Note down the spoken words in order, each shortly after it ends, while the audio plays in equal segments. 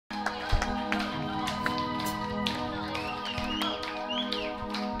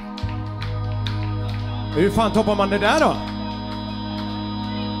Hur fan toppar man det där då?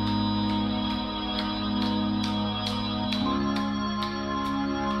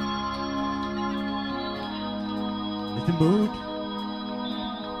 Lite mood.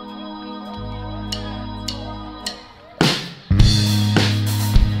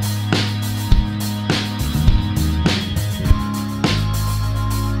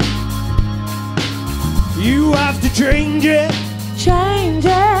 You have to change it. Change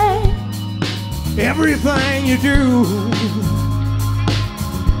it. Everything you do.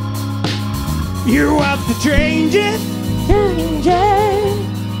 You have to change it. Change it.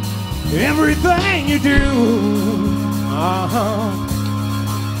 Everything you do.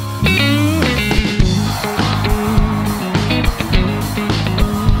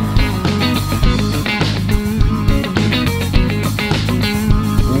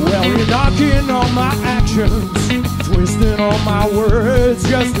 Well, you're knocking on my actions, twisting all my words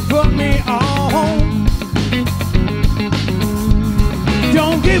just to put me on.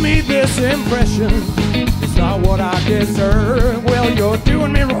 Don't give me this impression, it's not what I deserve. Well, you're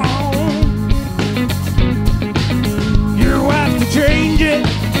doing me wrong. You have to change it.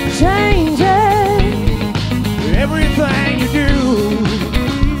 Change it. Everything you do.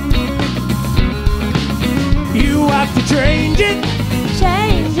 You have to change it.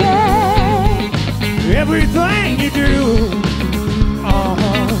 Change it. Everything you do.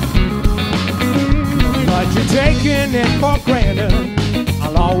 But you're taking it for granted.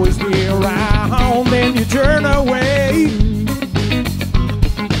 I'll always be around, then you turn away.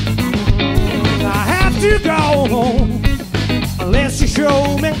 I have to go home unless you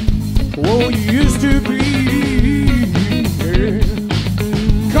show me what you used to be.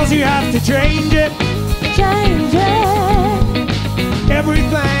 Cause you have to change it. Change it.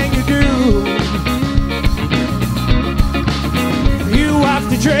 Everything you do. You have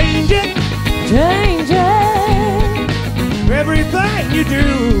to change it. Change it. Everything you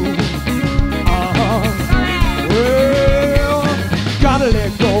do. Well, gotta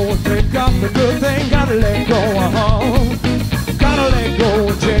let go and pick up the good thing. Gotta let go. Gotta let go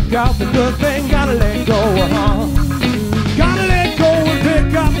and check out the good thing. Gotta let go. Gotta let go and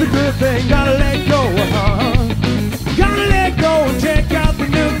pick up the good thing. Gotta let go. Gotta let go and check out the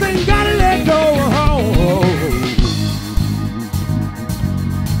new thing. Gotta let go.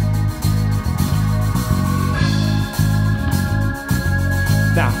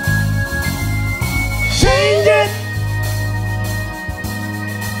 Now, change it.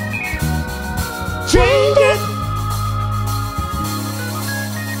 Change it.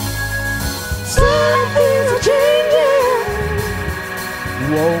 Something's a changing.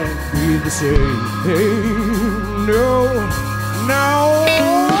 Won't be the same. No, no.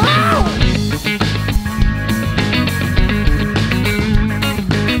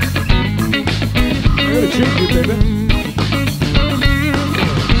 I gotta change it, baby.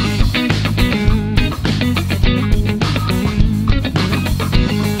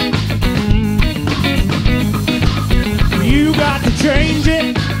 You got to change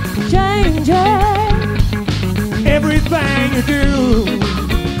it. Change it. Everything you do.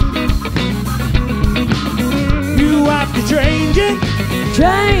 You have to change it.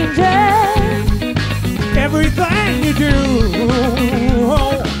 Change it. Everything you do.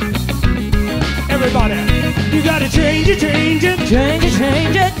 Everybody, you gotta change it, change it. Change it.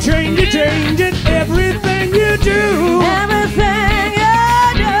 Change it. Change it, change it. Everything you do. Everything you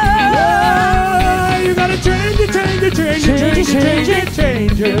do. Oh, you gotta change it, change it, change it, change it, change it,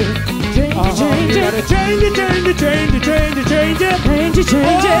 change it. Change You it. gotta change it, change it, change it, change it, change it. Change it.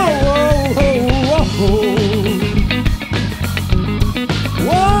 Change it. Oh, oh, oh, oh, oh.